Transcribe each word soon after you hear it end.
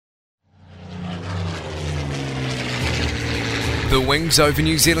The Wings Over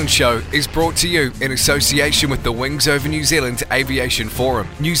New Zealand show is brought to you in association with the Wings Over New Zealand Aviation Forum,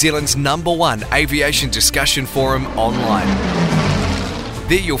 New Zealand's #1 aviation discussion forum online.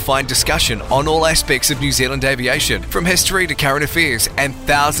 There you'll find discussion on all aspects of New Zealand aviation, from history to current affairs, and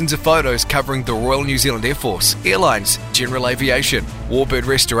thousands of photos covering the Royal New Zealand Air Force, airlines, general aviation, warbird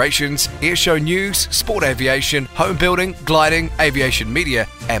restorations, airshow news, sport aviation, home building, gliding, aviation media,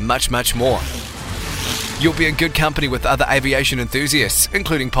 and much, much more. You'll be in good company with other aviation enthusiasts,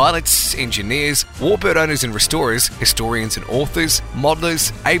 including pilots, engineers, warbird owners and restorers, historians and authors,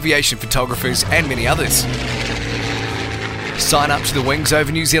 modelers, aviation photographers, and many others. Sign up to the Wings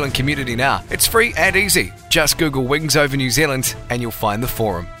Over New Zealand community now. It's free and easy. Just Google Wings Over New Zealand and you'll find the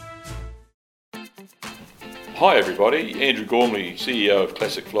forum. Hi everybody, Andrew Gormley, CEO of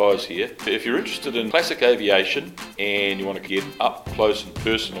Classic Flyers here. If you're interested in classic aviation and you want to get up close and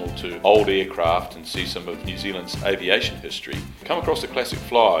personal to old aircraft and see some of New Zealand's aviation history, come across the Classic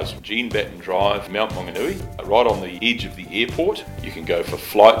Flyers, Jean Batten Drive, Mount Maunganui, right on the edge of the airport. You can go for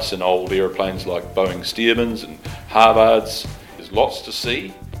flights in old aeroplanes like Boeing Stearmans and Harvards. There's lots to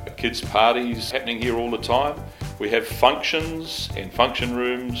see. Kids' parties happening here all the time. We have functions and function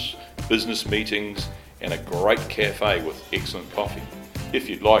rooms, business meetings, and a great cafe with excellent coffee. If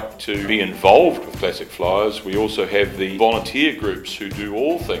you'd like to be involved with Classic Flyers, we also have the volunteer groups who do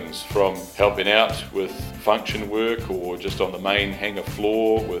all things from helping out with function work or just on the main hangar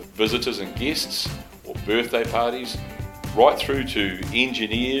floor with visitors and guests or birthday parties, right through to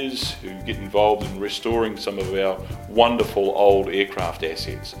engineers who get involved in restoring some of our wonderful old aircraft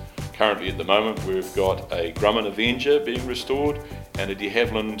assets. Currently at the moment we've got a Grumman Avenger being restored and a de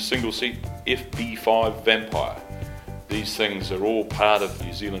Havilland single-seat FB5 Vampire. These things are all part of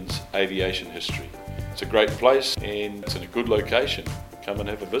New Zealand's aviation history. It's a great place and it's in a good location. Come and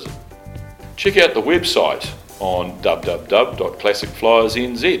have a visit. Check out the website on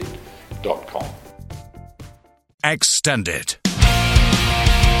www.classicflyersnz.com. Extended.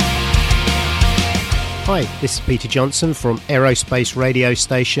 Hi, this is Peter Johnson from aerospace radio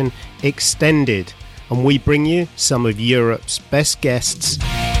station Extended, and we bring you some of Europe's best guests.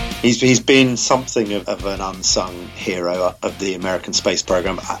 He's been something of an unsung hero of the American space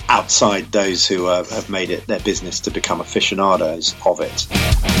program, outside those who have made it their business to become aficionados of it.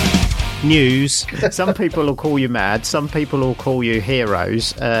 News. Some people will call you mad, some people will call you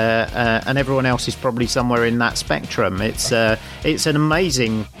heroes, and everyone else is probably somewhere in that spectrum. It's an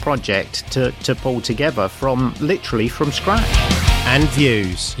amazing project to pull together literally from scratch. And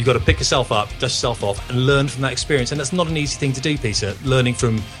views. You've got to pick yourself up, dust yourself off, and learn from that experience. And that's not an easy thing to do, Peter, learning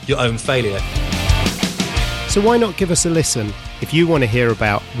from your own failure. So why not give us a listen if you want to hear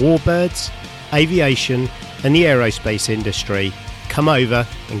about warbirds, aviation, and the aerospace industry? Come over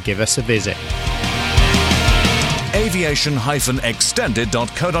and give us a visit.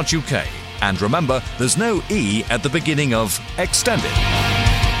 aviation-extended.co.uk. And remember, there's no E at the beginning of Extended.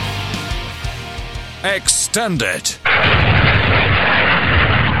 Extended.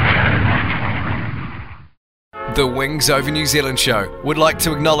 The Wings Over New Zealand show would like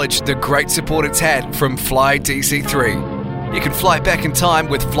to acknowledge the great support it's had from Fly DC3. You can fly back in time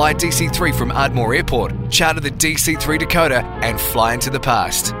with Fly DC3 from Ardmore Airport, charter the DC3 Dakota, and fly into the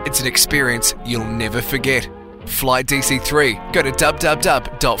past. It's an experience you'll never forget. Fly DC3. Go to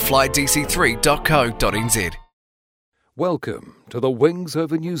www.flydc3.co.nz. Welcome to the Wings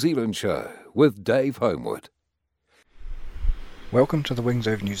Over New Zealand show with Dave Homewood. Welcome to the Wings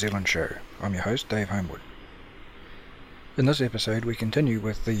Over New Zealand show. I'm your host, Dave Homewood. In this episode, we continue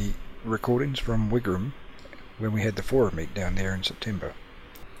with the recordings from Wigram, when we had the forum meet down there in September.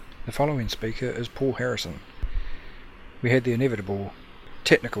 The following speaker is Paul Harrison. We had the inevitable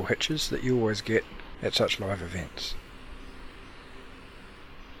technical hitches that you always get at such live events.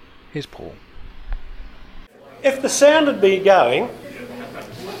 Here's Paul. If the sound had been going,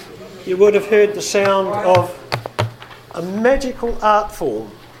 you would have heard the sound of a magical art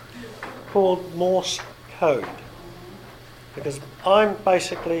form called Morse code, because I'm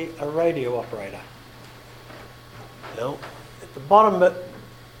basically a radio operator. Now, at the bottom of it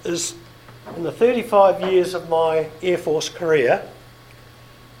is, in the 35 years of my Air Force career,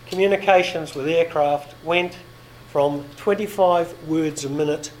 communications with aircraft went from 25 words a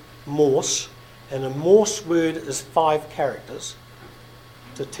minute Morse, and a Morse word is 5 characters,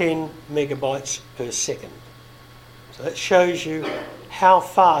 to 10 megabytes per second. So that shows you how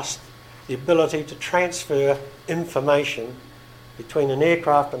fast the ability to transfer information between an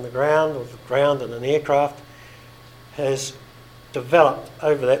aircraft and the ground, or the ground and an aircraft, has developed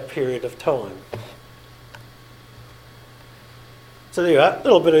over that period of time. So there you are, a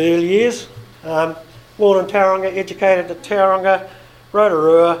little bit of early years. born in Tauranga, educated at Tauranga,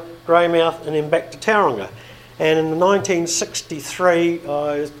 Rotorua, Greymouth, and then back to Tauranga. And in 1963,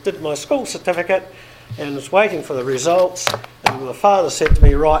 I did my school certificate and was waiting for the results. And my father said to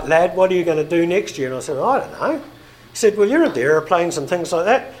me, "Right, lad, what are you going to do next year?" And I said, "I don't know." He said, "Well, you're into aeroplanes and things like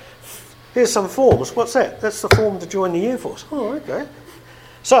that. Here's some forms." "What's that?" "That's the form to join the Air Force." "Oh, okay."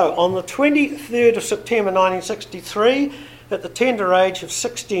 So on the 23rd of September 1963, at the tender age of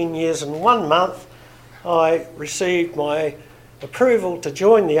 16 years and 1 month, I received my approval to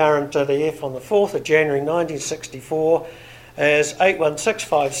join the RNZAF on the 4th of January 1964 as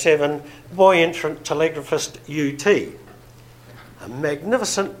 81657 Boy Entrant Telegraphist UT. A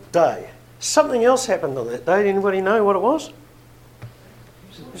magnificent day. Something else happened on that day. Did anybody know what it was?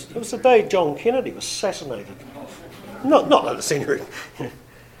 It was the day John Kennedy was assassinated. Not at the centre.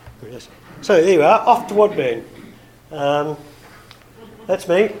 So there you are, off to Woodburn. That's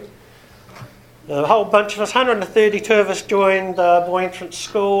me. A whole bunch of us, 132 of us joined Boy Entrance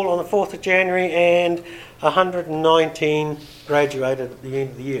School on the 4th of January and 119 graduated at the end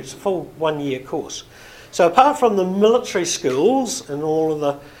of the year. It's a full 1 year course. So apart from the military schools and all of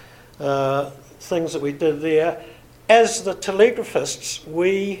the things that we did there, as the telegraphists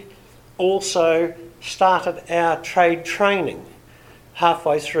we also started our trade training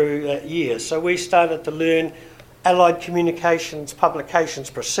halfway through that year. So we started to learn Allied communications, publications,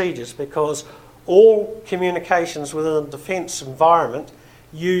 procedures, because all communications within the defence environment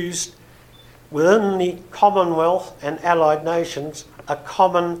used within the Commonwealth and Allied nations a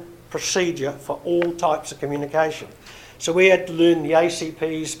common procedure for all types of communication. So we had to learn the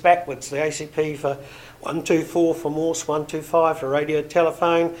ACPs backwards, the ACP for 124 for Morse, 125 for radio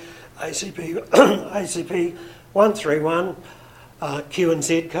telephone, ACP 131, Q and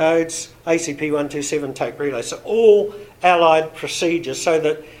Z codes, ACP 127 tape relay. So all Allied procedures so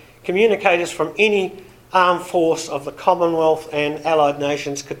that communicators from any armed force of the Commonwealth and Allied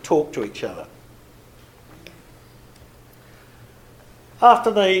nations could talk to each other.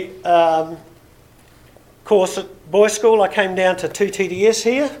 After the course at Boys School, I came down to 2 TDS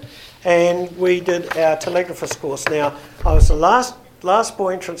here and we did our telegraphist course. Now, I was the last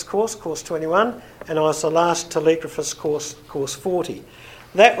Boy Entrance course, course 21, and I was the last telegraphist course, course 40.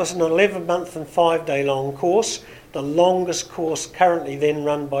 That was an 11-month and 5-day long course, the longest course currently then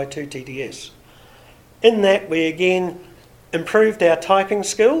run by 2 TDS. In that, we again improved our typing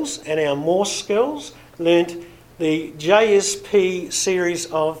skills and our Morse skills, learnt the JSP series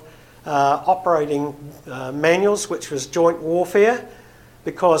of operating manuals, which was joint warfare,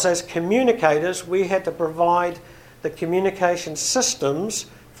 because as communicators we had to provide the communication systems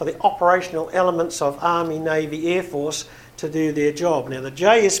for the operational elements of Army, Navy, Air Force to do their job. Now the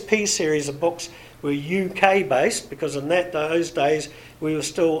JSP series of books were UK based because in those days we were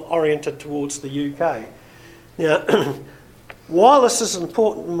still oriented towards the UK. Now while this is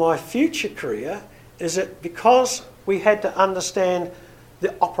important in my future career, is that because we had to understand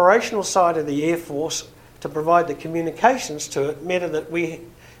the operational side of the Air Force to provide the communications to it, meant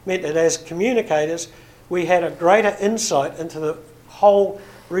that as communicators we had a greater insight into the whole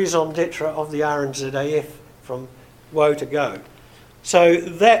raison d'etre of the RNZAF from woe to go. So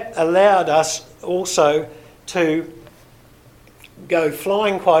that allowed us also to go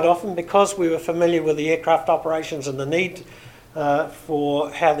flying quite often because we were familiar with the aircraft operations and the need for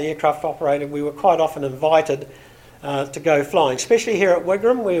how the aircraft operated. We were quite often invited to go flying, especially here at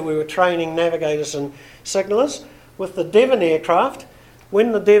Wigram where we were training navigators and signallers. With the Devon aircraft,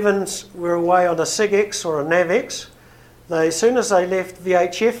 when the Devons were away on a SIG-X or a NAV-X, as soon as they left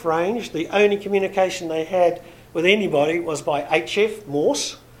VHF range, the only communication they had with anybody was by HF,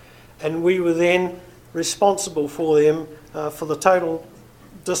 Morse, and we were then responsible for them for the total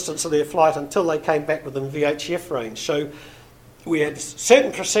distance of their flight until they came back within VHF range. So we had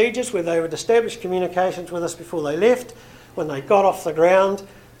certain procedures where they would establish communications with us before they left. When they got off the ground,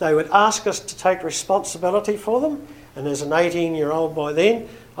 they would ask us to take responsibility for them. And as an 18-year-old by then,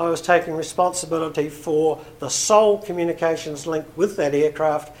 I was taking responsibility for the sole communications link with that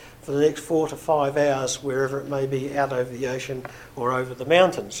aircraft for the next 4 to 5 hours, wherever it may be, out over the ocean or over the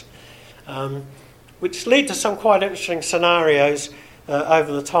mountains. Which led to some quite interesting scenarios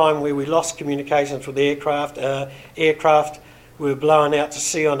over the time where we lost communications with aircraft. Aircraft were blown out to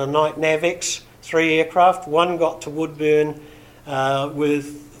sea on a night NAV-X, 3 aircraft. One got to Woodburn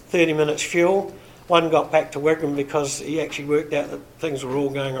with 30 minutes fuel. One got back to Wigram because he actually worked out that things were all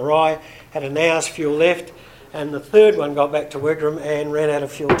going awry, had an hour's fuel left, and the third one got back to Wigram and ran out of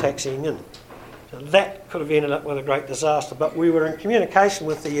fuel taxiing in. So that could have ended up with a great disaster, but we were in communication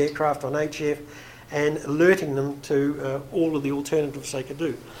with the aircraft on HF and alerting them to all of the alternatives they could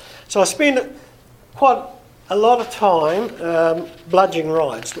do. So I spent quite a lot of time bludgeoning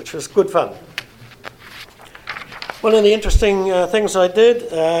rides, which was good fun. One of the interesting things I did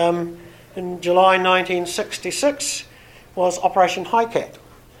in July 1966 was Operation Highcat.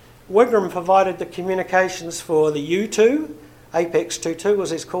 Wigram provided the communications for the U2, Apex 22 was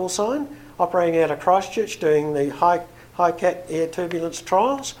his call sign, operating out of Christchurch doing the Highcat air turbulence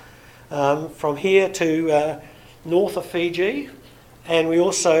trials from here to north of Fiji, and we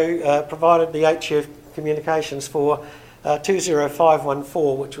also provided the HF communications for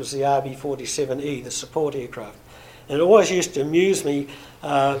 20514, which was the RB-47E, the support aircraft. And it always used to amuse me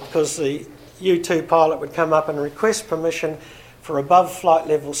because the U2 pilot would come up and request permission for above flight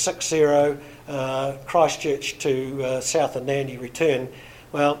level 60 Christchurch to south of Nandi return.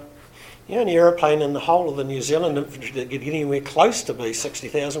 Well, the only aeroplane in the whole of the New Zealand infantry that could get anywhere close to be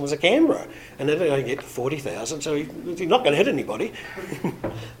 60,000 was a Canberra, and it only get to 40,000, so you're not going to hit anybody.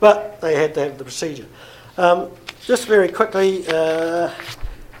 But they had to have the procedure. Just very quickly,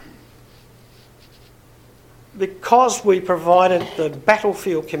 because we provided the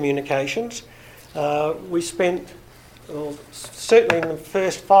battlefield communications, we spent, well, certainly in the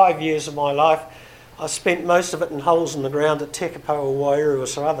first 5 years of my life, I spent most of it in holes in the ground at Tekapo or Wairu or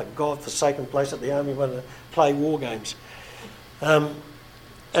some other godforsaken place that the army wanted to play war games. And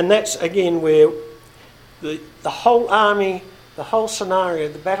that's again where the whole army, the whole scenario,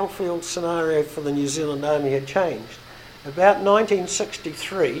 the battlefield scenario for the New Zealand Army had changed. About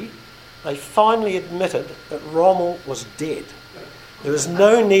 1963, they finally admitted that Rommel was dead. There was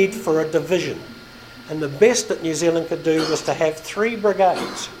no need for a division. And the best that New Zealand could do was to have 3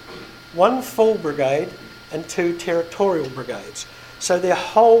 brigades, 1 full brigade and 2 territorial brigades. So their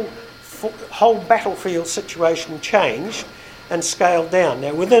whole battlefield situation changed and scaled down.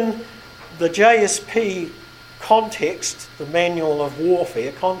 Now within the JSP context, the Manual of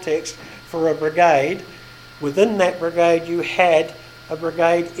Warfare context for a brigade, within that brigade you had a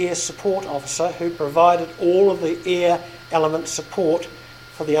brigade air support officer who provided all of the air element support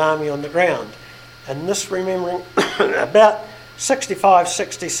for the army on the ground. And this, remembering about 65,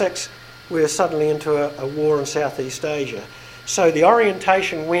 66, we were suddenly into a war in Southeast Asia. So the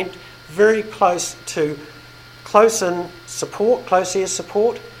orientation went very close to close-in support, close air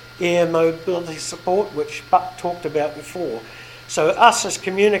support, air mobility support, which Buck talked about before. So us as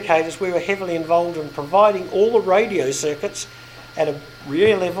communicators, we were heavily involved in providing all the radio circuits at a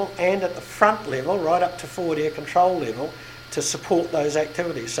rear level and at the front level, right up to forward air control level, to support those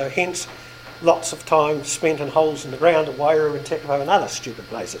activities. So hence, lots of time spent in holes in the ground at Wairu and Tekapo and other stupid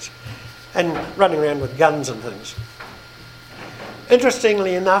places, and running around with guns and things.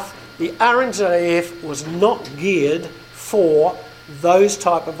 Interestingly enough, the RNZAF was not geared for those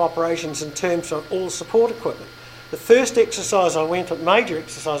type of operations in terms of all support equipment. The first exercise I went on, major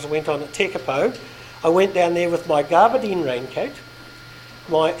exercise I went on at Tekapo, I went down there with my gabardine raincoat,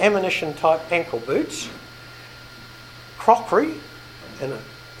 my ammunition type ankle boots, crockery and a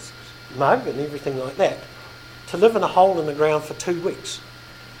mug and everything like that, to live in a hole in the ground for 2 weeks.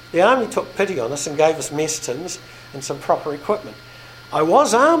 The army took pity on us and gave us mess tins and some proper equipment. I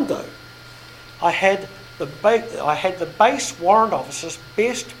was armed though. I had the base warrant officer's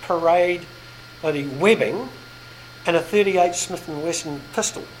best parade bloody webbing and a .38 Smith & Wesson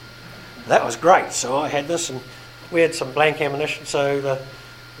pistol. That was great. So I had this, and we had some blank ammunition. So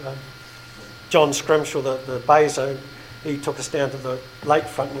John Scrimshaw, the Bazo, he took us down to the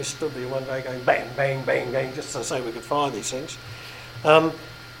lakefront, and we stood there one day going bang, bang, bang, bang, just to say we could fire these things.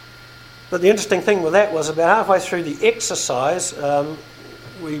 But the interesting thing with that was about halfway through the exercise,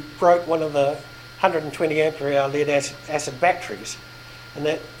 we broke one of the 120 ampere hour lead acid batteries, and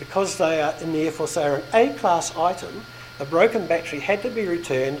that because they are in the Air Force, they are an A-class item. A broken battery had to be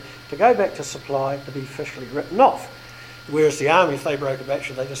returned to go back to supply to be officially written off. Whereas the army, if they broke a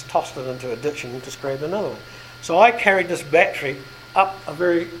battery, they just tossed it into a ditch and just grabbed another one. So I carried this battery up a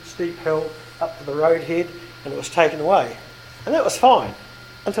very steep hill, up to the road head, and it was taken away. And that was fine,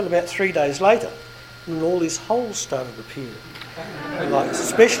 until about 3 days later, when all these holes started appearing,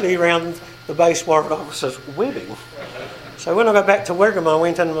 especially around the base warrant officer's webbing. So when I got back to Wigram, I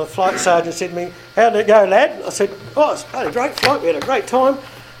went in and the flight sergeant said to me, "How did it go, lad?" I said, "Oh, it's had a great flight, we had a great time,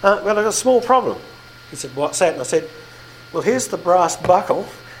 but I got a small problem." He said, "What's that?" And I said, "Well, here's the brass buckle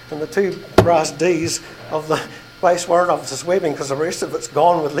and the 2 brass Ds of the base warrant officer's webbing, because the rest of it's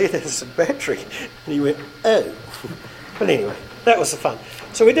gone with lead acid battery." And he went, "Oh." But anyway, that was the fun.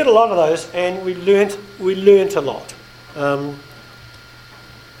 So we did a lot of those, and we learnt a lot.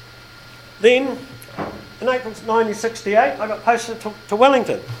 Then, in April 1968, I got posted to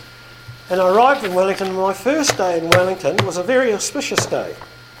Wellington. And I arrived in Wellington, and my first day in Wellington was a very auspicious day.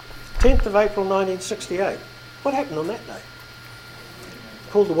 10th of April 1968. What happened on that day?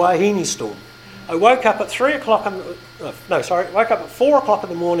 Called the Wahine Storm. I woke up at 4 o'clock in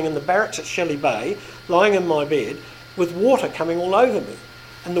the morning in the barracks at Shelley Bay, lying in my bed, with water coming all over me.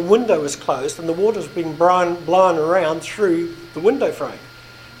 And the window was closed and the water was being blown around through the window frame.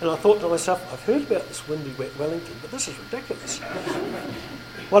 And I thought to myself, I've heard about this windy, wet Wellington, but this is ridiculous.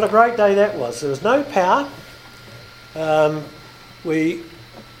 What a great day that was. There was no power. We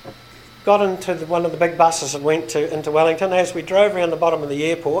got into one of the big buses that went into Wellington. As we drove around the bottom of the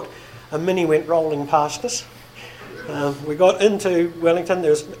airport, a Mini went rolling past us. We got into Wellington.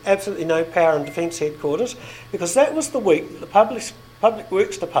 There was absolutely no power in Defence Headquarters because that was the week the Public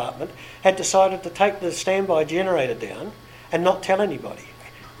Works Department had decided to take the standby generator down and not tell anybody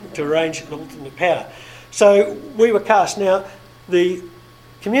to arrange alternate power. So we were cast. Now, the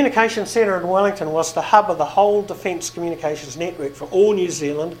Communication Centre in Wellington was the hub of the whole Defence Communications network for all New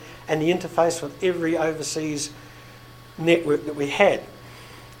Zealand and the interface with every overseas network that we had.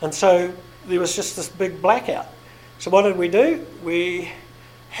 And so there was just this big blackout. So what did we do? We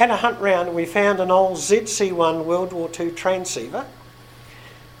had a hunt round and we found an old ZC1 World War II transceiver.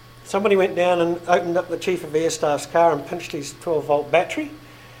 Somebody went down and opened up the Chief of Air Staff's car and pinched his 12-volt battery.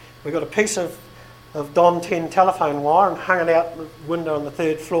 We got a piece of Don 10 telephone wire and hung it out the window on the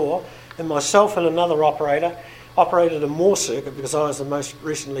 3rd floor, and myself and another operator operated a Morse circuit because I was the most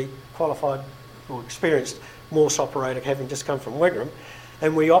recently qualified or experienced Morse operator, having just come from Wigram,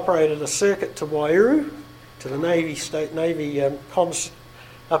 and we operated a circuit to Wairau, to the Navy comms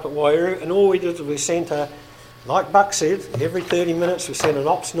up at Wairau, and all we did was we sent like Buck said, every 30 minutes we sent an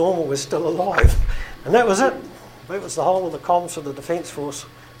ops normal, we're still alive, and that was it. That was the whole of the comms for the Defence Force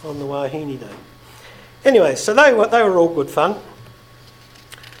on the Wahine Day. Anyway, so they were all good fun.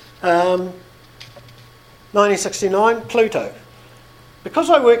 1969, Pluto. Because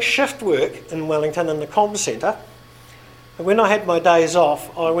I worked shift work in Wellington in the comm centre, and when I had my days off,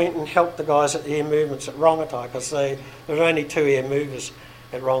 I went and helped the guys at the air movements at Rongotai, because there were only 2 air movers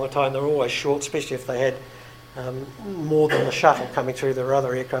at Rongotai, and they were always short, especially if they had more than the shuttle coming through their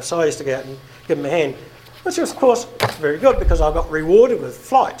other aircraft. So I used to go out and give them a hand, which was, of course, very good because I got rewarded with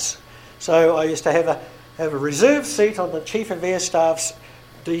flights. So I used to have a reserve seat on the Chief of Air Staff's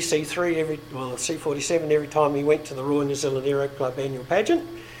DC-3 C-47 every time he went to the Royal New Zealand Aero Club annual pageant.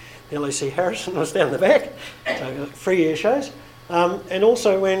 LAC Harrison was down the back, so free air shows. And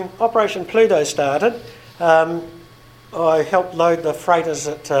also when Operation Pluto started, I helped load the freighters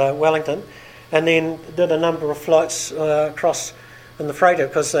at Wellington and then did a number of flights across in the freighter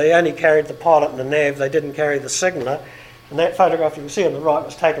because they only carried the pilot and the nav, they didn't carry the signaller. And that photograph you can see on the right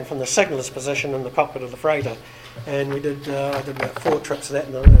was taken from the signaller's position in the cockpit of the freighter. And we did, I did about 4 trips of that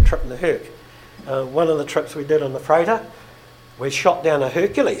and a trip in the Herc. One of the trips we did on the freighter, we shot down a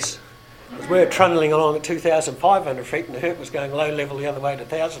Hercules. We were trundling along at 2,500 feet and the Herc was going low level the other way to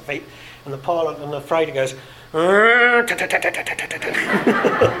 1,000 feet. And the pilot and the freighter goes, The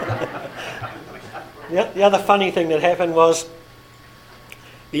other funny thing that happened was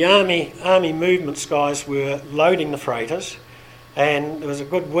the Army movements guys were loading the freighters and there was a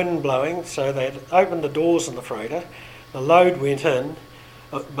good wind blowing, so they had opened the doors in the freighter, the load went in,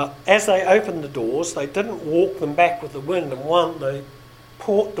 but as they opened the doors, they didn't walk them back with the wind, and the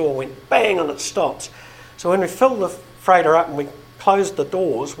port door went bang and it stopped. So when we filled the freighter up and we closed the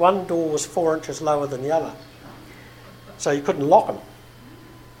doors, one door was 4 inches lower than the other. So you couldn't lock them.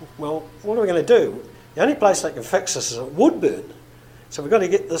 Well, what are we going to do? The only place they can fix this is at Woodburn. So we've got to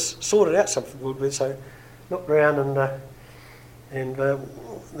get this sorted out something for Woodburn. So looked around and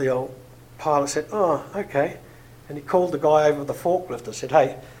the old pilot said, oh, okay. And he called the guy over the forklift and said,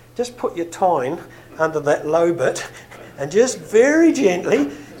 hey, just put your tine under that low bit and just very gently,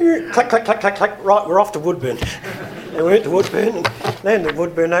 click, click, click, click, click, right, we're off to Woodburn. And we went to Woodburn and landed at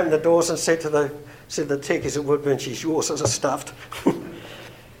Woodburn, opened the doors and said to the techies at Woodburn, she's yours as a stuffed.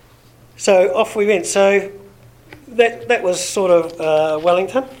 So off we went. So that was sort of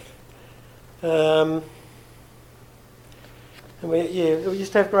Wellington. And we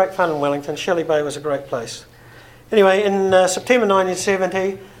used to have great fun in Wellington. Shelley Bay was a great place. Anyway, in September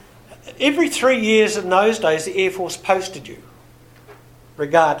 1970, every 3 years in those days, the Air Force posted you,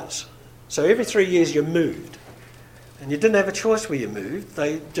 regardless. So every 3 years you moved. And you didn't have a choice where you moved,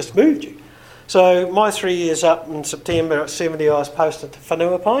 they just moved you. So my 3 years up in September at 70, I was posted to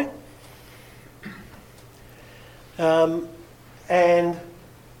Whanuapai. And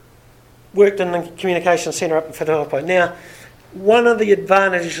worked in the communication centre up in Whanuapai. Now, one of the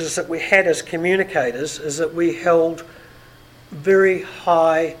advantages that we had as communicators is that we held very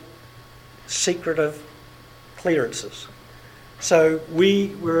high secretive clearances. So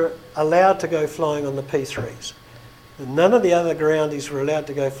we were allowed to go flying on the P3s. None of the other groundies were allowed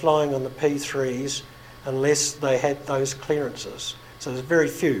to go flying on the P3s unless they had those clearances. So there's very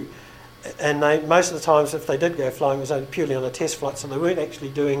few. And most of the times, if they did go flying, it was only purely on a test flight, so they weren't actually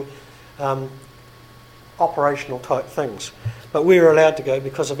doing operational type things. But we were allowed to go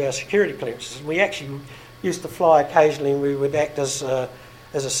because of our security clearances. We actually used to fly occasionally, and we would act as a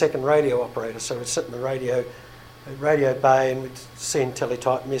second radio operator. So we'd sit in the radio bay and we'd send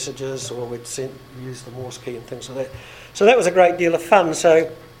teletype messages, or we'd use the Morse key and things like that. So that was a great deal of fun.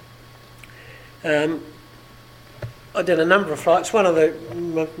 So I did a number of flights. One of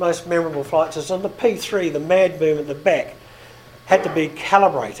the most memorable flights is on the P3. The mad boom at the back had to be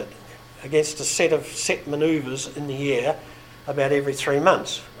calibrated against a set manoeuvres in the air about every 3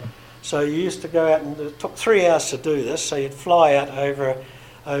 months. So you used to go out, and it took 3 hours to do this. So you'd fly out over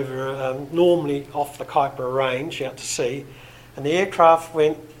normally off the Kuiper range out to sea, and the aircraft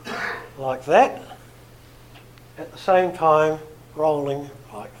went like that, at the same time rolling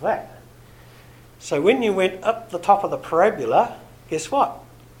like that. So when you went up the top of the parabola, guess what?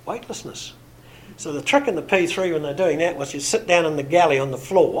 Weightlessness. So the trick in the P3 when they're doing that was you'd sit down in the galley on the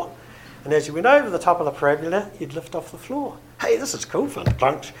floor, and as you went over the top of the parabola, you'd lift off the floor. Hey, this is cool fun.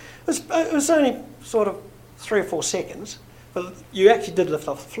 It was only sort of 3 or 4 seconds, but you actually did lift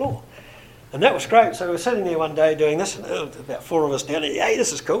off the floor. And that was great. So we were sitting there one day doing this, and about 4 of us down there, hey,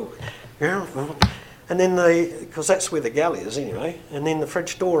 this is cool. And then because that's where the galley is anyway, and then the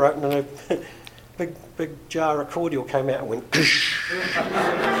fridge door opened and a big jar of cordial came out and went, it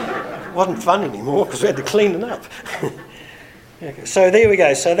wasn't fun anymore because we had to clean it up. Okay, so there we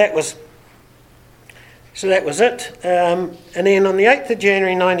go. So that was it. And then on the 8th of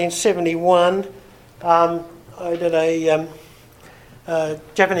January 1971, I did a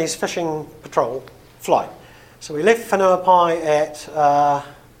Japanese fishing patrol flight. So we left Whanuapai at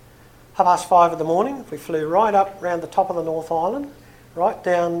 5:30 in the morning. We flew right up around the top of the North Island, right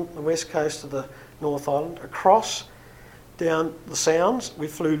down the west coast of the North Island, across down the Sounds. We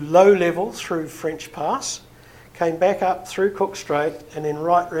flew low level through French Pass, came back up through Cook Strait, and then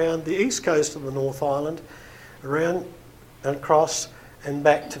right round the east coast of the North Island, around and across and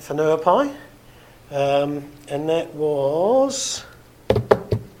back to Whanuapai. And that was,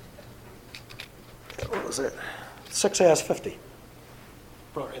 what was it? 6 hours 50.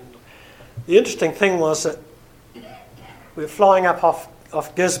 Right. And the interesting thing was that we were flying up off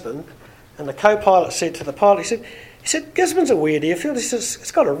Gisborne, and the co-pilot said to the pilot, he said, Gisborne's a weird airfield. He says,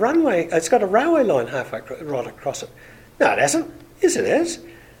 it's got a railway line halfway right across it. No, it hasn't. Yes, it has.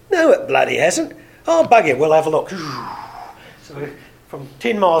 No, it bloody hasn't. Oh, bugger, we'll have a look. So from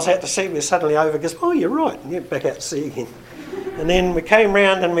 10 miles out to sea, we were suddenly over Gisborne. Oh, you're right. And you're back out to sea again. And then we came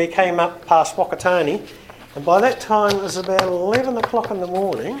round and we came up past Wakatani, and by that time it was about 11 o'clock in the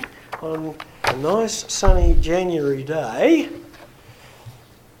morning on a nice sunny January day.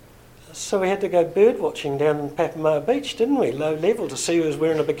 So we had to go bird watching down in Papamoa Beach, didn't we? Low level, to see who was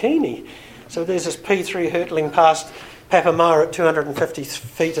wearing a bikini. So there's this P3 hurtling past Papamoa at 250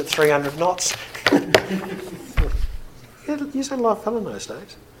 feet at 300 knots. You had a lot of fun in those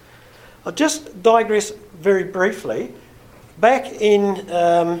days. I'll just digress very briefly. Back in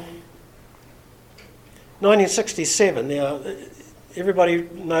 1967, now everybody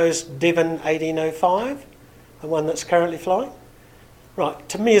knows Devon 1805, the one that's currently flying. Right,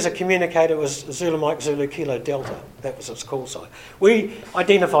 to me as a communicator it was Zulu Mike Zulu Kilo Delta. That was its call sign. We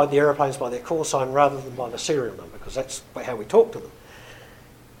identified the aeroplanes by their call sign rather than by the serial number, because that's how we talked to them.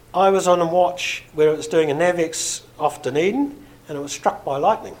 I was on a watch where it was doing a NavX off Dunedin, and it was struck by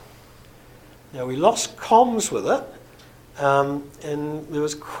lightning. Now we lost comms with it, and there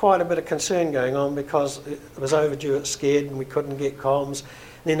was quite a bit of concern going on because it was overdue, it scared, and we couldn't get comms.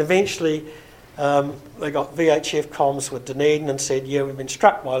 And then eventually they got VHF comms with Dunedin and said, yeah, we've been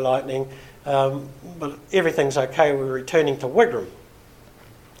struck by lightning, but everything's okay, we're returning to Wigram.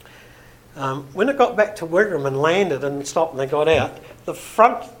 When it got back to Wigram and landed and stopped and they got out, the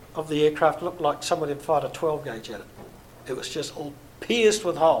front of the aircraft looked like someone had fired a 12 gauge at it. It was just all pierced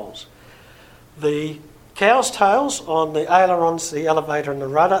with holes. The cow's tails on the ailerons, the elevator and the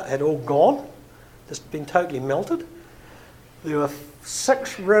rudder had all gone, just been totally melted. There were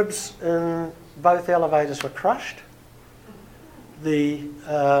 6 ribs in both elevators were crushed. The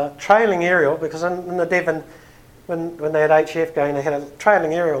trailing aerial, because in the Devon, when they had HF going, they had a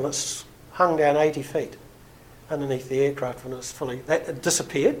trailing aerial that's hung down 80 feet underneath the aircraft when it was fully, that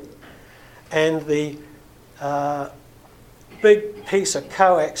disappeared. And the big piece of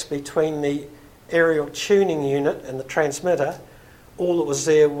coax between the aerial tuning unit and the transmitter, all that was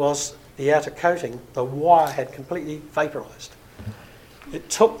there was the outer coating. The wire had completely vaporised. It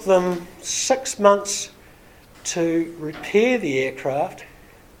took them 6 months to repair the aircraft,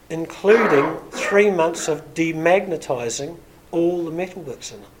 including 3 months of demagnetising all the metal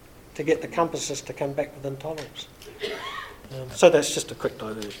bits in it to get the compasses to come back within tolerance. So that's just a quick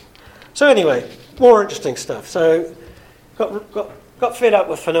diversion. So anyway, more interesting stuff. So got fed up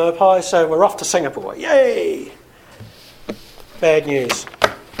with whanua, so we're off to Singapore. Yay! Bad news.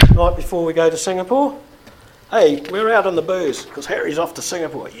 Night before we go to Singapore, hey, we're out on the booze because Harry's off to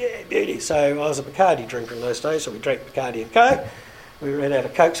Singapore. Yeah, beauty. So I was a Bacardi drinker in those days, so we drank Bacardi and Coke. We ran out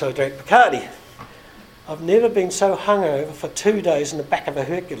of Coke, so I drank Bacardi. I've never been so hungover for 2 days in the back of a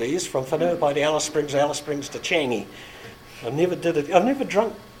Hercules from Whanua to Alice Springs to Changi. I've never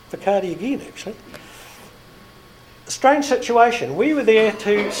drunk Bacardi again, actually. A strange situation. We were there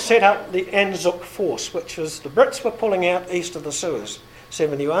to set up the ANZUC force, which was the Brits were pulling out east of the Suez,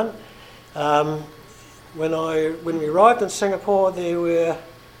 71. When we arrived in Singapore, there were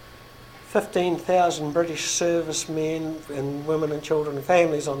 15,000 British servicemen and women and children and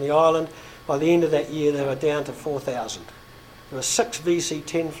families on the island. By the end of that year, they were down to 4,000. There were 6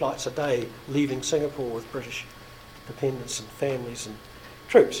 VC-10 flights a day leaving Singapore with British dependents and families and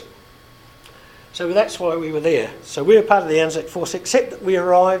troops. So that's why we were there. So we were part of the ANZAC force, except that we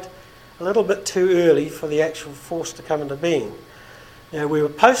arrived a little bit too early for the actual force to come into being. Now, we were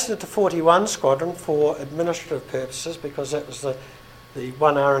posted to 41 Squadron for administrative purposes because that was the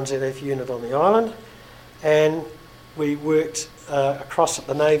one RNZAF unit on the island, and we worked across at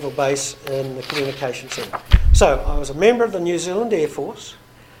the naval base in the communication centre. So I was a member of the New Zealand Air Force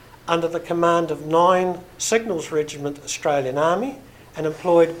under the command of 9 Signals Regiment Australian Army and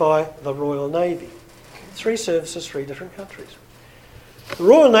employed by the Royal Navy. 3 services, 3 different countries. The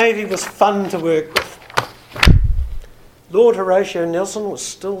Royal Navy was fun to work with. Lord Horatio Nelson was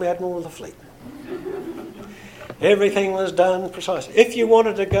still the Admiral of the Fleet. Everything was done precisely. If you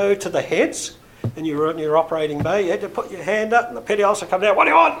wanted to go to the heads and you were in your operating bay, you had to put your hand up and the petty officer come down. What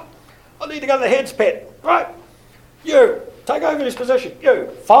do you want? I need to go to the heads, pet. Right. You, take over this position. You,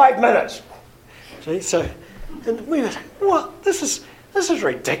 5 minutes. See, so, and we were saying, what? This is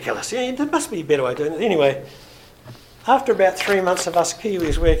ridiculous. Yeah, there must be a better way of doing it. Anyway, after about 3 months of us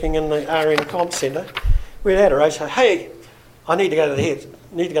Kiwis working in the RN Comp Centre, we had a race. So, hey, I need to go to the heads.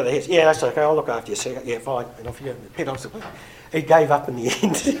 Yeah, that's okay. I'll look after you. Yeah, fine. And off you go. The pet officer, he gave up in the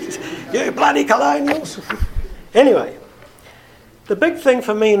end. You bloody colonials. Anyway, the big thing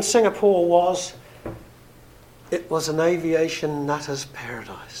for me in Singapore was it was an aviation nutter's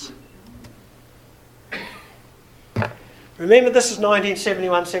paradise. Remember, this is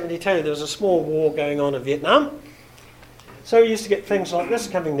 1971-72. There was a small war going on in Vietnam. So we used to get things like this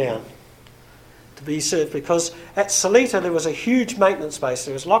coming down to be served, because at Seletar there was a huge maintenance base.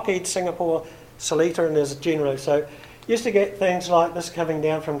 There was Lockheed, Singapore, Seletar, and there's a General. So used to get things like this coming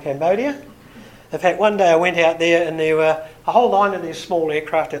down from Cambodia. In fact, one day I went out there and there were a whole line of these small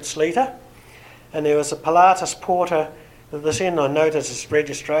aircraft at Seletar, and there was a Pilatus Porter at this end. I noticed his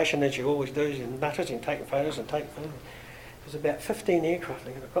registration, as you always do, you nutters, you take photos and take photos. There was about 15 aircraft.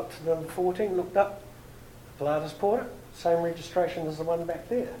 I got to number 14, looked up, Pilatus Porter, same registration as the one back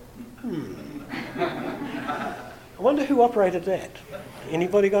there. I wonder who operated that.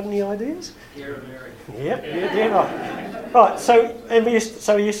 Anybody got any ideas? Yep, yeah, right. Right, so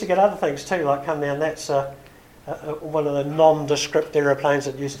we used to get other things too, like come down. That's one of the nondescript aeroplanes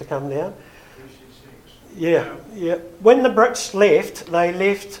that used to come down. Yeah. When the Brits left, they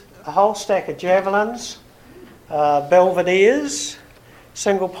left a whole stack of Javelins, Belvederes,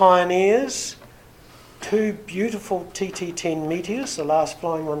 single Pioneers, 2 beautiful TT-10 Meteors, the last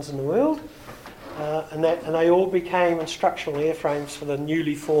flying ones in the world, and they all became instructional airframes for the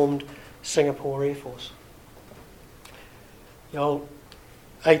newly formed Singapore Air Force. The old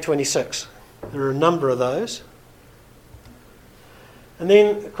A-26. There are a number of those. And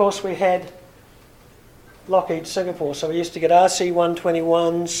then, of course, we had Lockheed Singapore, so we used to get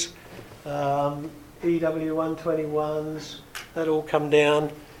RC-121s, EW-121s, that all come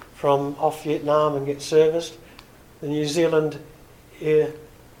down from off Vietnam and get serviced. The New Zealand Air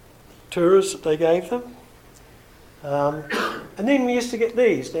Tours that they gave them. And then we used to get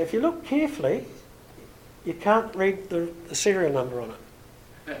these. Now, if you look carefully, you can't read the serial number on it.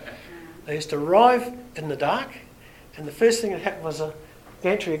 They used to arrive in the dark, and the first thing that happened was a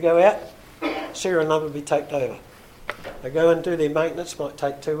gantry would go out, serial number would be taped over. They go and do their maintenance, might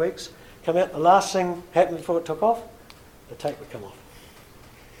take 2 weeks, come out, the last thing happened before it took off, the tape would come off.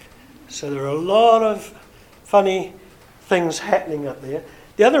 So there are a lot of funny things happening up there.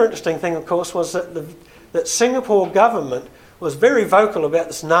 The other interesting thing, of course, was that Singapore government was very vocal about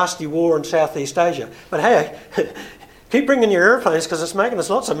this nasty war in Southeast Asia. But hey, keep bringing your aeroplanes because it's making us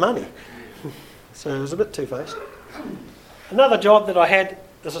lots of money. So it was a bit two-faced. Another job that I had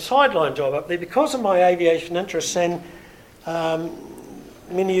as a sideline job up there, because of my aviation interests, and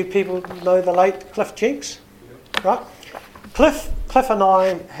many of you people know the late Cliff Jenks, right? Cliff and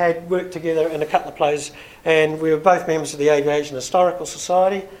I had worked together in a couple of places, and we were both members of the Aviation Historical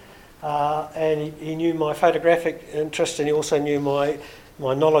Society, and he knew my photographic interest, and he also knew my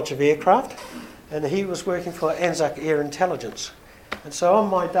knowledge of aircraft, and he was working for ANZAC Air Intelligence. And so on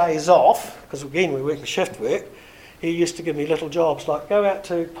my days off, because again we're working shift work, he used to give me little jobs like go out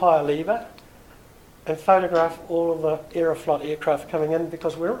to Paya and photograph all of the Aeroflot aircraft coming in,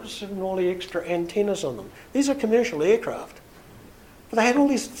 because we're interested in all the extra antennas on them. These are commercial aircraft, but they had all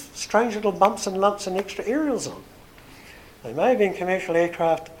these strange little bumps and lumps and extra aerials on. They may have been commercial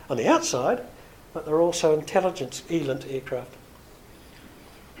aircraft on the outside, but they're also intelligence ELINT aircraft.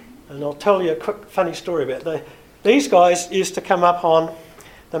 And I'll tell you a quick funny story about these guys used to come up on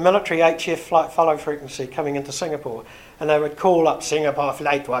the military HF flight follow frequency coming into Singapore, and they would call up Singapore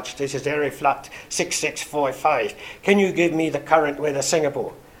Flight Watch, this is Aeroflot 6655, can you give me the current weather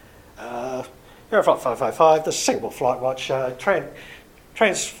Singapore? Aeroflot 555, the Singapore Flight Watch,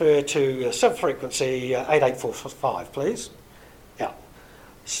 transfer to sub-frequency 8845 please. Yeah.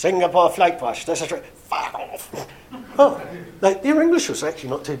 Singapore Flight Watch, this is fuck off. Oh, their English was actually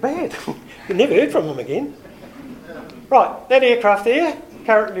not too bad. You never heard from them again. Right, that aircraft there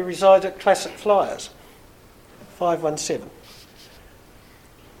currently resides at Classic Flyers, 517.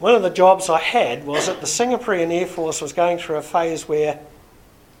 One of the jobs I had was that the Singaporean Air Force was going through a phase where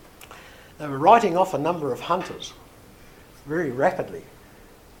they were writing off a number of hunters very rapidly,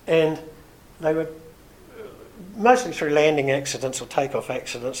 and they were mostly through landing accidents or takeoff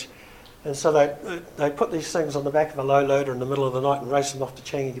accidents, and so they put these things on the back of a low loader in the middle of the night and race them off to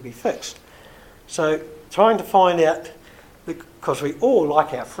Changi to be fixed. So trying to find out, because we all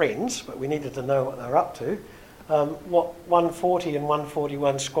like our friends, but we needed to know what they're up to, what 140 and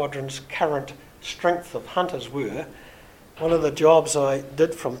 141 Squadron's current strength of hunters were. One of the jobs I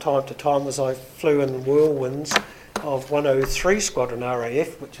did from time to time was I flew in whirlwinds of 103 Squadron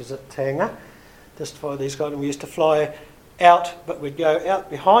RAF, which is at Tanga, just for these guys, and we used to fly out, but we'd go out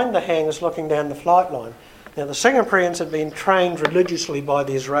behind the hangars looking down the flight line. Now, the Singaporeans had been trained religiously by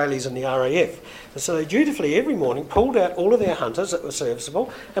the Israelis and the RAF, and so they dutifully every morning pulled out all of their hunters that were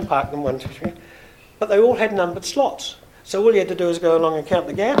serviceable and parked them 1, 2, 3, but they all had numbered slots. So all you had to do was go along and count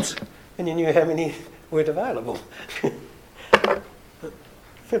the gaps, and you knew how many weren't available.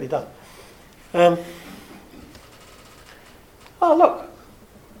 Fairly done. Oh, look,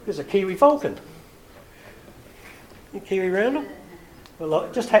 there's a Kiwi Vulcan. You Kiwi Roundel? Well,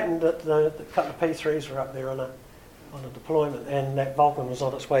 it just happened that the couple of P3s were up there on a deployment, and that Vulcan was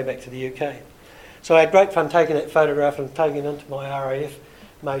on its way back to the UK. So I had great fun taking that photograph and taking it into my RAF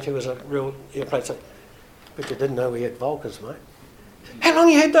mate, who was a real airplane. So, but you didn't know we had Vulcans, mate. How long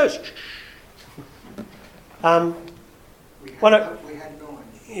you had those?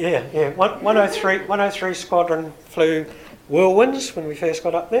 Yeah. 103 Squadron flew Whirlwinds when we first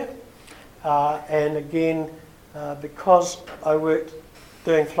got up there, and again, because I worked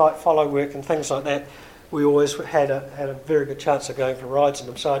doing flight follow work and things like that, we always had a very good chance of going for rides in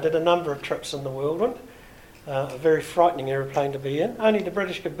them. So I did a number of trips in the Whirlwind, a very frightening aeroplane to be in. Only the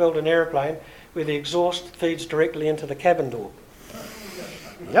British could build an aeroplane where the exhaust feeds directly into the cabin door.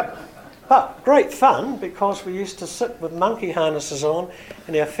 Yep. But great fun, because we used to sit with monkey harnesses on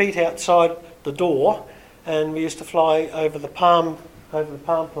and our feet outside the door, and we used to fly over the palm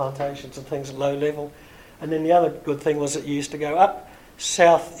plantations and things at low level. And then the other good thing was that you used to go up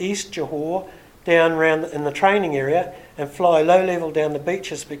southeast Johor, down around in the training area, and fly low level down the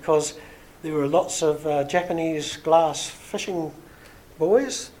beaches, because there were lots of Japanese glass fishing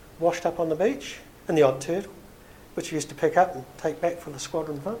buoys washed up on the beach, and the odd turtle, which you used to pick up and take back for the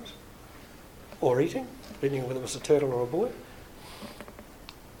squadron funds, or eating, depending on whether it was a turtle or a buoy.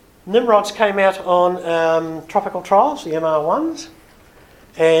 Nimrods came out on tropical trials, the MR1s,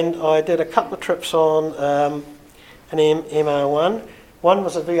 and I did a couple of trips on an MR1. One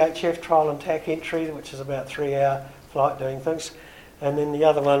was a VHF trial and TAC entry, which is about 3-hour flight doing things, and then the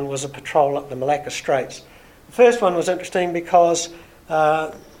other one was a patrol up the Malacca Straits. The first one was interesting because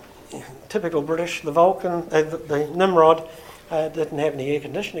typical British, the Vulcan, the Nimrod didn't have any air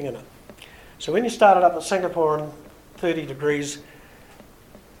conditioning in it. So when you started up at Singapore in 30 degrees,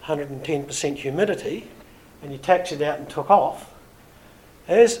 110% humidity, and you taxied out and took off,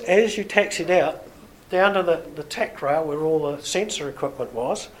 as you taxied out, down to the tack rail where all the sensor equipment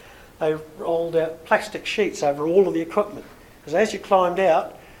was, they rolled out plastic sheets over all of the equipment. Because as you climbed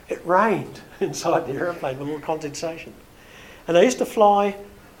out, it rained inside the aeroplane with all condensation. And I used to fly,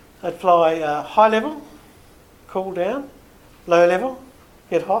 I'd fly high level, cool down, low level,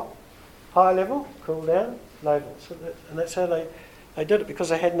 get hot, high level, cool down, low level. And that's how they did it, because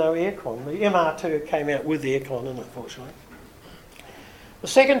they had no aircon. The MR2 came out with the aircon in it, fortunately. The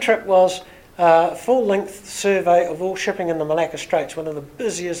second trip was a full-length survey of all shipping in the Malacca Straits, one of the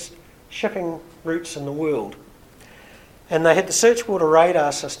busiest shipping routes in the world. And they had the search water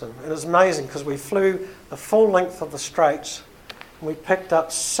radar system. It was amazing because we flew the full length of the Straits and we picked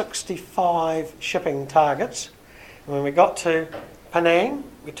up 65 shipping targets. And when we got to Penang,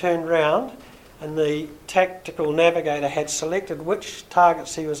 we turned round and the tactical navigator had selected which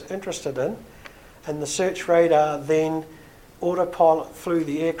targets he was interested in, and the search radar then autopilot flew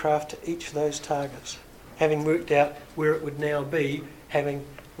the aircraft to each of those targets, having worked out where it would now be, having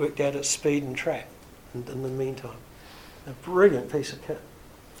worked out its speed and track in the meantime. A brilliant piece of kit.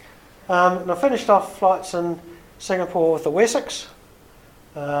 And I finished off flights in Singapore with the Wessex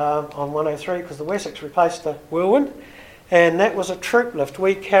on 103, because the Wessex replaced the Whirlwind, and that was a troop lift.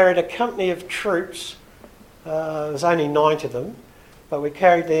 We carried a company of troops, there was only 90 of them, but we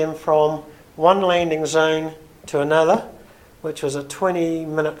carried them from one landing zone to another, which was a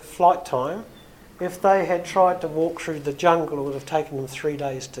 20-minute flight time. If they had tried to walk through the jungle, it would have taken them 3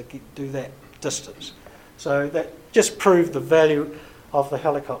 days to do that distance. So that just proved the value of the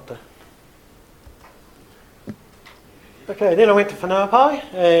helicopter. Okay, then I went to Whanaupai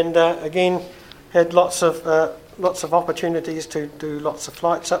and again had lots of opportunities to do lots of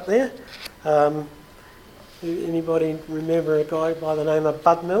flights up there. Anybody remember a guy by the name of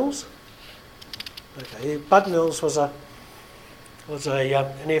Bud Mills? Okay, Bud Mills was an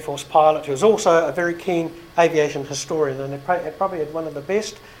Air Force pilot who was also a very keen aviation historian, and he probably had one of the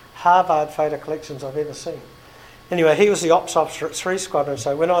best Harvard photo collections I've ever seen. Anyway, he was the ops officer at 3 Squadron,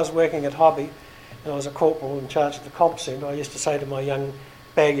 so when I was working at Hobby and I was a corporal in charge of the comp centre, I used to say to my young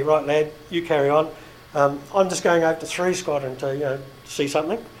baggy, right lad, you carry on. I'm just going over to 3 Squadron to see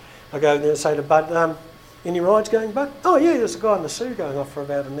something. I go there and say to Bud, any rides going, Bud? Oh yeah, there's a guy in the Sioux going off for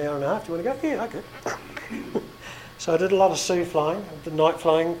about an hour and a half. Do you want to go? Yeah, okay. So I did a lot of Sioux flying, did night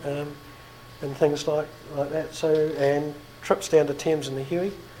flying and things like that. So, and trips down to Thames and the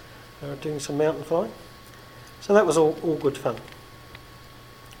Huey, doing some mountain flying. So that was all good fun.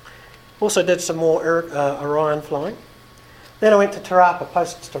 Also did some more Orion flying. Then I went to Te Rapa,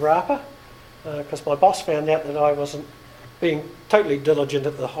 posted to Te Rapa, because my boss found out that I wasn't being totally diligent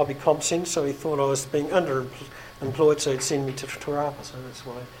at the Hobby Comp Centre, so he thought I was being underemployed, so he'd send me to Te Rapa, so that's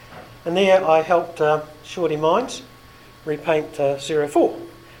why. And there I helped Shorty Mines repaint 04.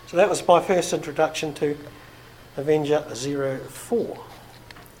 So that was my first introduction to Avenger 04.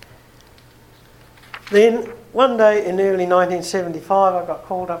 Then one day in early 1975 I got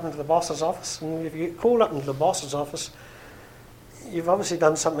called up into the boss's office, and if you get called up into the boss's office, you've obviously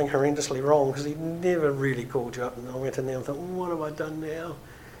done something horrendously wrong, because he never really called you up. And I went in there and thought, what have I done now?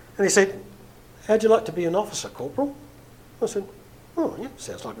 And he said, how'd you like to be an officer, Corporal? I said, oh yeah,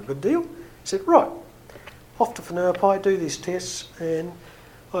 sounds like a good deal. He said, right, off to Whanaupai, do these tests, and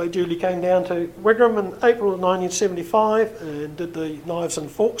I duly came down to Wigram in April of 1975 and did the Knives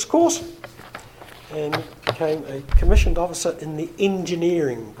and Forks course, and became a commissioned officer in the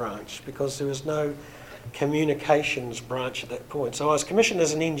engineering branch, because there was no communications branch at that point. So I was commissioned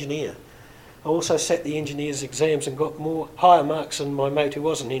as an engineer. I also sat the engineers' exams and got higher marks than my mate who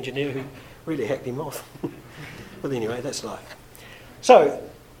was an engineer, who really hacked him off. But anyway, that's life. So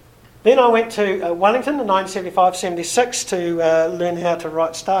then I went to Wellington in 1975-76 to learn how to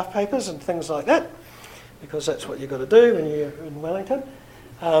write staff papers and things like that, because that's what you've got to do when you're in Wellington.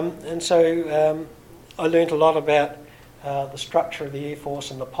 And so I learnt a lot about the structure of the Air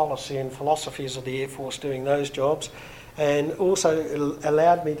Force and the policy and philosophies of the Air Force doing those jobs, and also it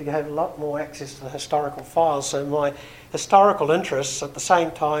allowed me to have a lot more access to the historical files. So my historical interests, at the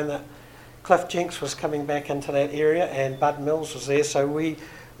same time that Cliff Jenks was coming back into that area and Bud Mills was there, so we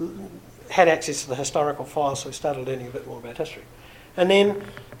had access to the historical files, so we started learning a bit more about history. And then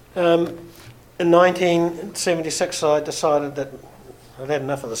in 1976 I decided that I'd had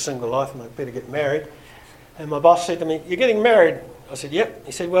enough of the single life and I'd better get married. And my boss said to me, you're getting married? I said, yep.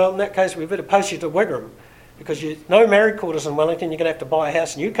 He said, well, in that case, we better post you to Wigram, because no married quarters in Wellington, you're going to have to buy a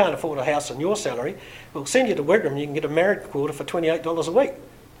house, and you can't afford a house on your salary. We'll send you to Wigram, you can get a married quarter for $28 a week.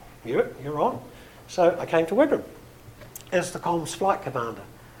 You're right. So I came to Wigram as the comms flight commander.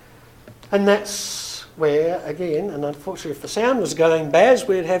 And that's where, again, and unfortunately if the sound was going bad,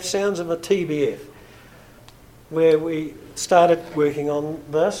 we'd have sounds of a TBF, where we started working on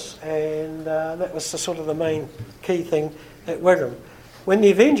this, and that was the main key thing at Wigram. When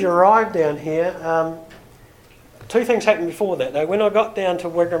the Avenger arrived down here, two things happened before that though. When I got down to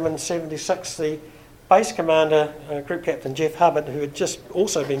Wigram in 76, the base commander, Group Captain Jeff Hubbard, who had just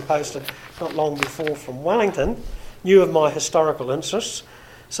also been posted not long before from Wellington, knew of my historical interests.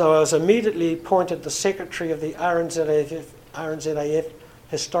 So I was immediately appointed the secretary of the RNZAF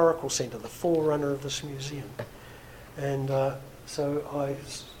Historical Centre, the forerunner of this museum. And so I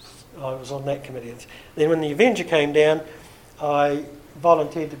was on that committee. Then when the Avenger came down, I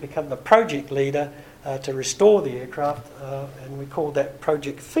volunteered to become the project leader to restore the aircraft, and we called that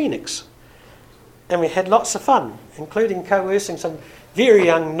Project Phoenix. And we had lots of fun, including coercing some very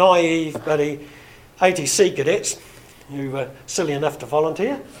young, naive, bloody ATC cadets who were silly enough to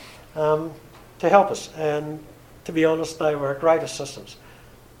volunteer to help us. And to be honest, they were a great assistance.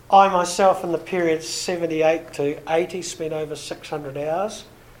 I myself, in the period 78 to 80, spent over 600 hours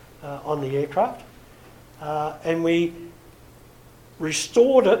on the aircraft, and we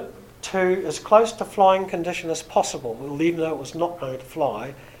restored it to as close to flying condition as possible. Well, even though it was not going to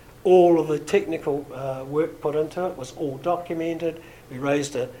fly, all of the technical work put into it was all documented. We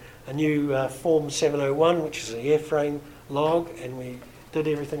raised a new Form 701, which is an airframe log, and we did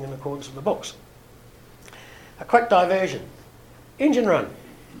everything in accordance with the books. A quick diversion. Engine run.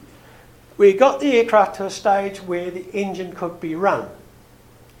 We got the aircraft to a stage where the engine could be run.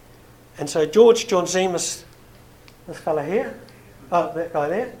 And so George John Zemus, this fella here, that guy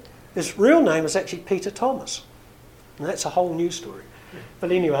there, his real name is actually Peter Thomas. And that's a whole new story.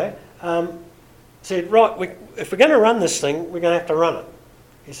 But anyway, said, right, if we're going to run this thing, we're going to have to run it.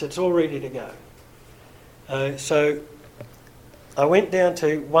 He said, it's all ready to go. So I went down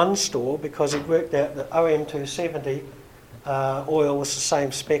to one store because he'd worked out that OM 270 oil was the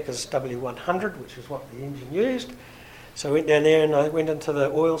same spec as W100, which is what the engine used. So I went down there and I went into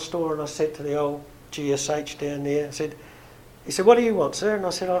the oil store and I said to the old GSH down there, he said, what do you want, sir? And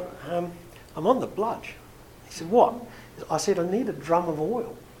I said, I'm on the bludge. He said, what? I said, I need a drum of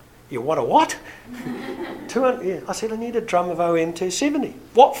oil. You want a what? 200, yeah. I said, I need a drum of OM 270.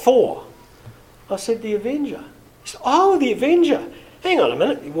 What for? I said, the Avenger. He said, oh, the Avenger. Hang on a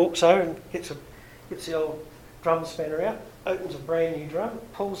minute. He walks over and gets the old drum spanner out, opens a brand new drum,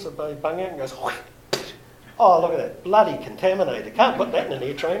 pulls the bung out and goes, oh, look at that, bloody contaminated. Can't put that in an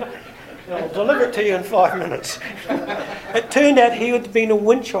air trainer. I'll deliver it to you in 5 minutes. It turned out he had been a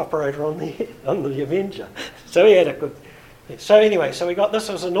winch operator on the Avenger. So he had a good... So anyway, so we got this.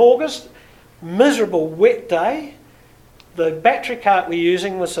 It was in August, miserable wet day. The battery cart we're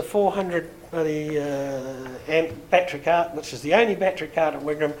using was a 400 amp battery cart, which is the only battery cart at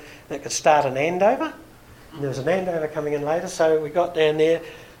Wigram that could start an Andover. And there was an Andover coming in later, so we got down there.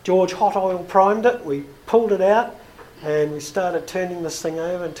 George hot oil primed it. We pulled it out. And we started turning this thing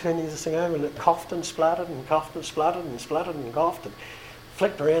over, and it coughed and spluttered and coughed and spluttered and spluttered and coughed and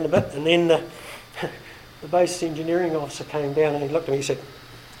flicked around a bit. And then the base engineering officer came down and he looked at me and he said,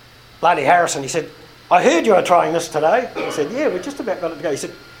 bloody Harrison, he said, I heard you were trying this today. I said, yeah, we just about got it to go. He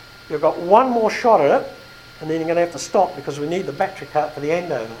said, you've got one more shot at it and then you're going to have to stop because we need the battery cart for the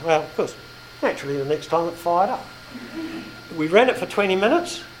Andover. Well, of course, naturally the next time it fired up. We ran it for 20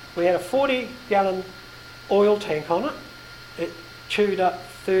 minutes. We had a 40-gallon oil tank on it. It chewed up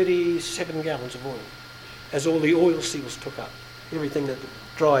 37 gallons of oil as all the oil seals took up. Everything that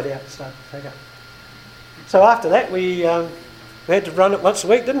dried out started to take up. So after that we had to run it once a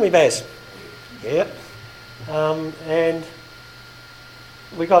week, didn't we, Baz? Yep. And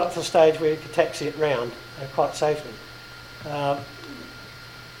we got it to the stage where you could taxi it round quite safely.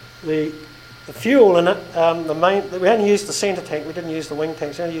 The fuel in it, we only used the centre tank, we didn't use the wing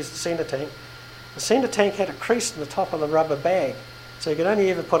tanks, we only used the centre tank. The centre tank had a crease in the top of the rubber bag, so you could only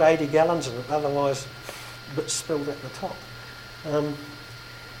ever put 80 gallons in it, otherwise a bit spilled at the top.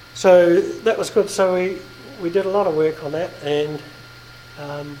 So that was good, so we did a lot of work on that, and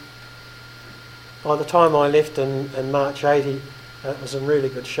by the time I left in March 80, it was in really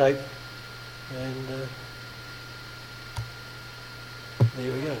good shape, and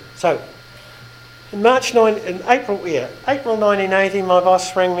there we go. So in April 1980, my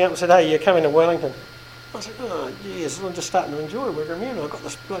boss rang me up and said, hey, you're coming to Wellington. I said, oh, yes, I'm just starting to enjoy Wigram. I've got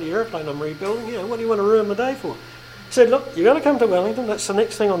this bloody aeroplane I'm rebuilding. What do you want to ruin the day for? He said, look, you're going to come to Wellington. That's the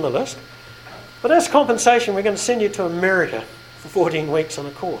next thing on the list. But as compensation, we're going to send you to America for 14 weeks on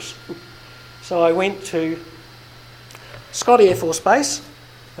a course. So I went to Scott Air Force Base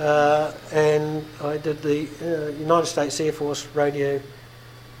and I did the United States Air Force Radio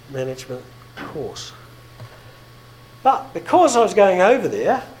Management course. But because I was going over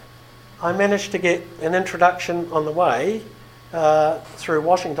there, I managed to get an introduction on the way through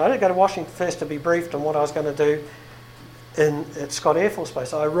Washington. I had to go to Washington first to be briefed on what I was going to do at Scott Air Force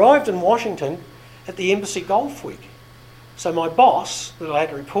Base. I arrived in Washington at the Embassy Golf Week. So my boss, that I had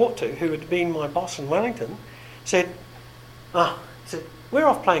to report to, who had been my boss in Wellington, said, we're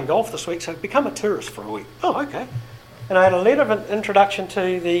off playing golf this week, so become a tourist for a week. Oh, okay. And I had a letter of introduction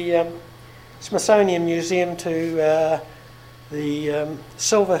to the Smithsonian Museum, to the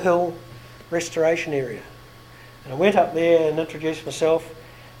Silver Hill Restoration Area. And I went up there and introduced myself,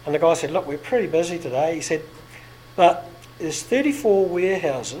 and the guy said, look, we're pretty busy today. He said, but there's 34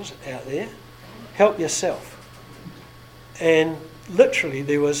 warehouses out there, help yourself. And literally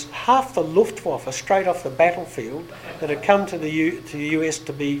there was half the Luftwaffe straight off the battlefield that had come to the US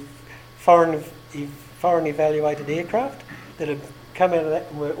to be foreign evaluated aircraft that had come out of that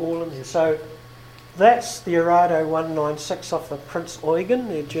and were all in there. So that's the Arado 196 off the Prince Eugen,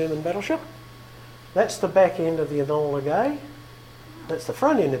 the German battleship. That's the back end of the Enola Gay. That's the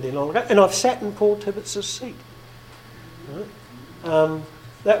front end of the Enola Gay. And I've sat in Paul Tibbets' seat. Right.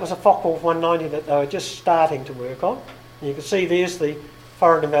 That was a Focke-Wulf 190 that they were just starting to work on. And you can see there's the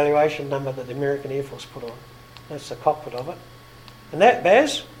foreign evaluation number that the American Air Force put on. That's the cockpit of it. And that,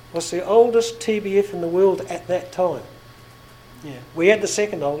 Baz, was the oldest TBF in the world at that time. Yeah, we had the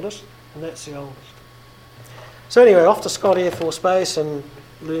second oldest, and that's the oldest. So anyway, off to Scott Air Force Base and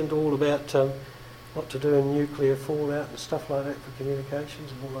learned all about what to do in nuclear fallout and stuff like that for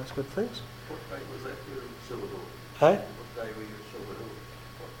communications and all those good things. What date was that in Silver Hill? Hey? What day were you in Silver Hill?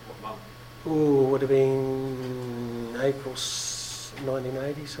 What month? Ooh, would have been April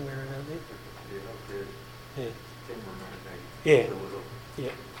 1980, somewhere around there. Yeah. Yeah.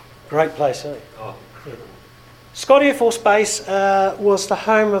 Yeah. Great place, eh? Oh, yeah. Scott Air Force Base was the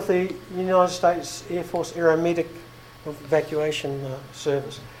home of the United States Air Force Aeromedic Evacuation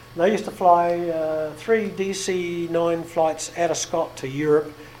Service. And they used to fly 3 DC-9 flights out of Scott to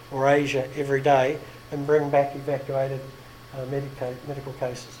Europe or Asia every day and bring back evacuated medical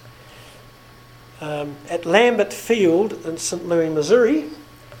cases. At Lambert Field in St. Louis, Missouri,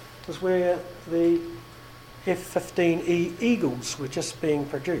 was where the F-15E Eagles were just being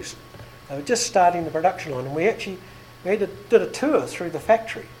produced. They were just starting the production line, and we did a tour through the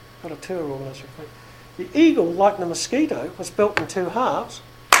factory. Got a tour organised. The Eagle, like the Mosquito, was built in 2 halves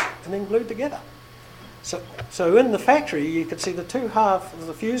and then glued together. So in the factory, you could see the 2 halves of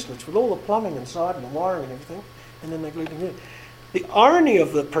the fuselage with all the plumbing inside and the wiring and everything, and then they glued it together. The irony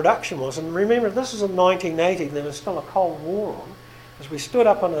of the production was, and remember this was in 1980, there was still a Cold War on, as we stood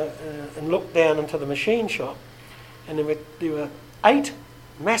up on and looked down into the machine shop, and there were 8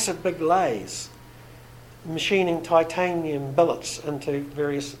 massive big lathes machining titanium billets into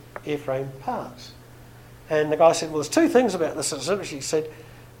various airframe parts. And the guy said, well, there's 2 things about this. He said,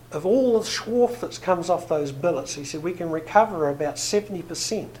 of all the swarf that comes off those billets, he said, we can recover about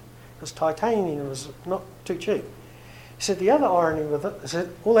 70%, because titanium was not too cheap. He said, the other irony with it is that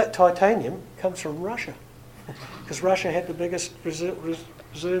all that titanium comes from Russia, because Russia had the biggest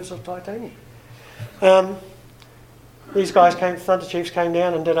reserves of titanium. These guys Thunder Chiefs came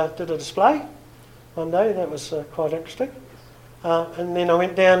down and did a display one day. That was quite interesting. And then I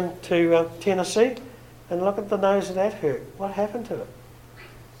went down to Tennessee, and look at the nose of that Herc. What happened to it?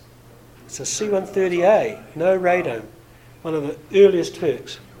 It's a C-130A, no radome, one of the earliest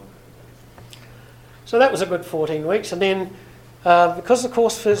Hercs. So that was a good 14 weeks, and then because the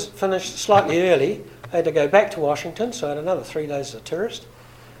course finished slightly early, I had to go back to Washington, so I had another 3 days as a tourist.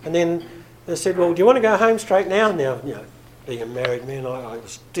 And then they said, well, do you want to go home straight now? Now, being a married man, I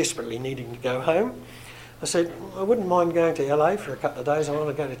was desperately needing to go home. I said, I wouldn't mind going to LA for a couple of days. I want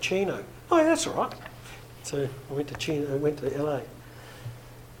to go to Chino. Oh, that's all right. So I went to Chino, I went to LA.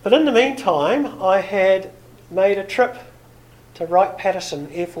 But in the meantime, I had made a trip to Wright-Patterson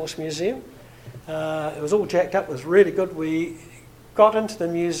Air Force Museum. It was all jacked up. It was really good. We got into the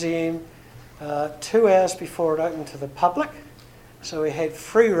museum 2 hours before it opened to the public. So we had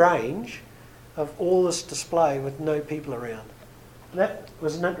free range of all this display with no people around. And that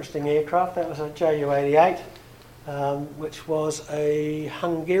was an interesting aircraft. That was a Ju-88, which was a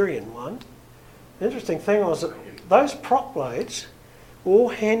Hungarian one. The interesting thing was that those prop blades were all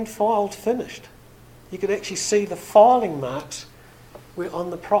hand-filed finished. You could actually see the filing marks were on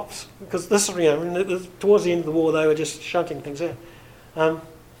the props, because this, towards the end of the war, they were just shunting things out.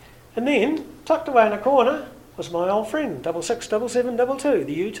 And then, tucked away in a corner, was my old friend, 667722,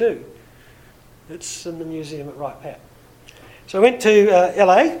 the U-2. It's in the museum at Wright-Pat. So I went to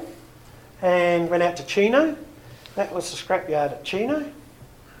LA and went out to Chino. That was the scrapyard at Chino.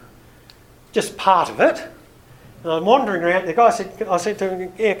 Just part of it. And I'm wandering around. The guy said, I said to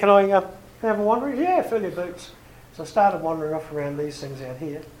him, yeah, can I have a wander? Yeah, fill your boots. So I started wandering off around these things out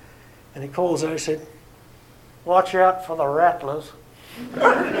here. And he calls out and said, watch out for the rattlers.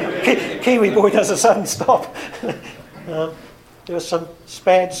 Kiwi boy does a sudden stop. There was some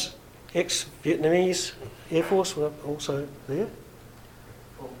SPADs, ex-Vietnamese Air Force were also there.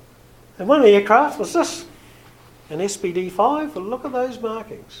 And one of the aircraft was this, an SBD-5. Well, look at those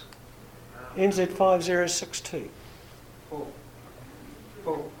markings. NZ5062.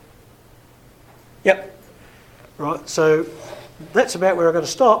 Yep. Right, so that's about where I've got to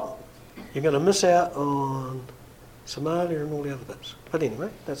stop. You're going to miss out on Somalia and all the other bits. But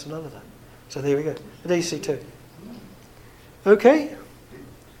anyway, that's another day. So there we go, the DC-2. Okay,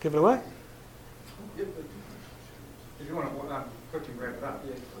 give it away. If you want to quickly wrap it up.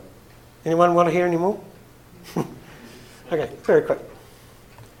 Anyone want to hear any more? Okay, very quick.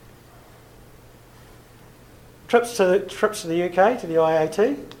 Trips to the UK, to the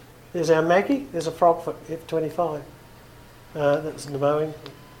IAT. There's our Mackie. There's a Frogfoot F-25. That's in the Boeing.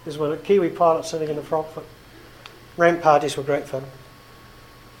 There's one, a Kiwi pilot sitting in a Frogfoot. Ramp parties were great fun.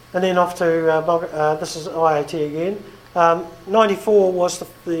 And then off to, this is IAT again. 94 was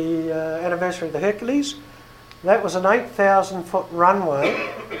the anniversary of the Hercules. That was an 8,000 foot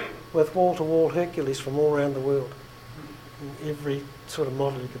runway with wall-to-wall Hercules from all around the world. Every sort of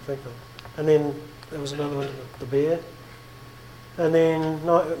model you could think of. And then there was another one, the Bear. And then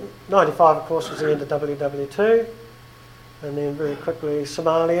 95, of course, was the end of WW2. And then very quickly,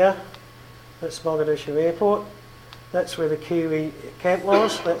 Somalia. That's Mogadishu Airport. That's where the Kiwi camp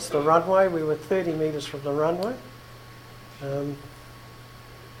was. That's the runway. We were 30 metres from the runway. And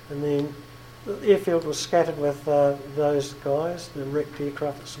then the airfield was scattered with those guys, the wrecked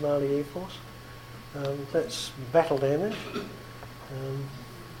aircraft at Somali Air Force. That's battle damage.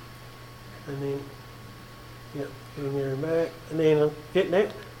 And then, getting there and back. And then Vietnam.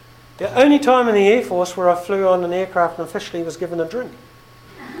 The only time in the Air Force where I flew on an aircraft and officially was given a drink.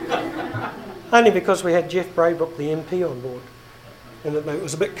 Only because we had Jeff Braybrook, the MP, on board. And it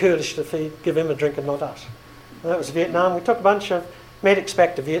was a bit curlish to give him a drink and not us. And that was Vietnam. We took a bunch of medics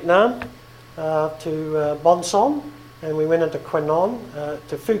back to Vietnam, to Bon Son, and we went into Quy Nhon,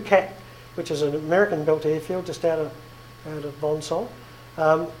 to Phu Cat, which is an American-built airfield just out of Bon Son.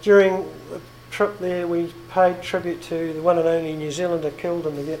 During the trip there, we paid tribute to the one and only New Zealander killed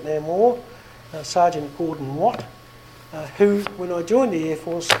in the Vietnam War, Sergeant Gordon Watt, who, when I joined the Air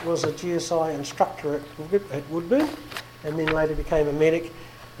Force, was a GSI instructor at Woodburn, and then later became a medic,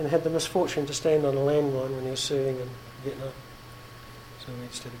 and had the misfortune to stand on a landmine when he was serving in Vietnam.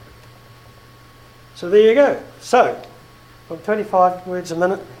 So there you go. So, from 25 words a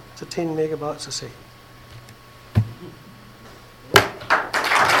minute to 10 megabytes a second.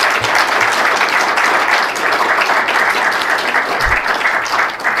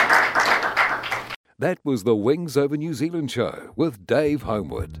 That was the Wings Over New Zealand show with Dave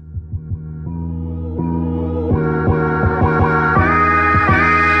Homewood.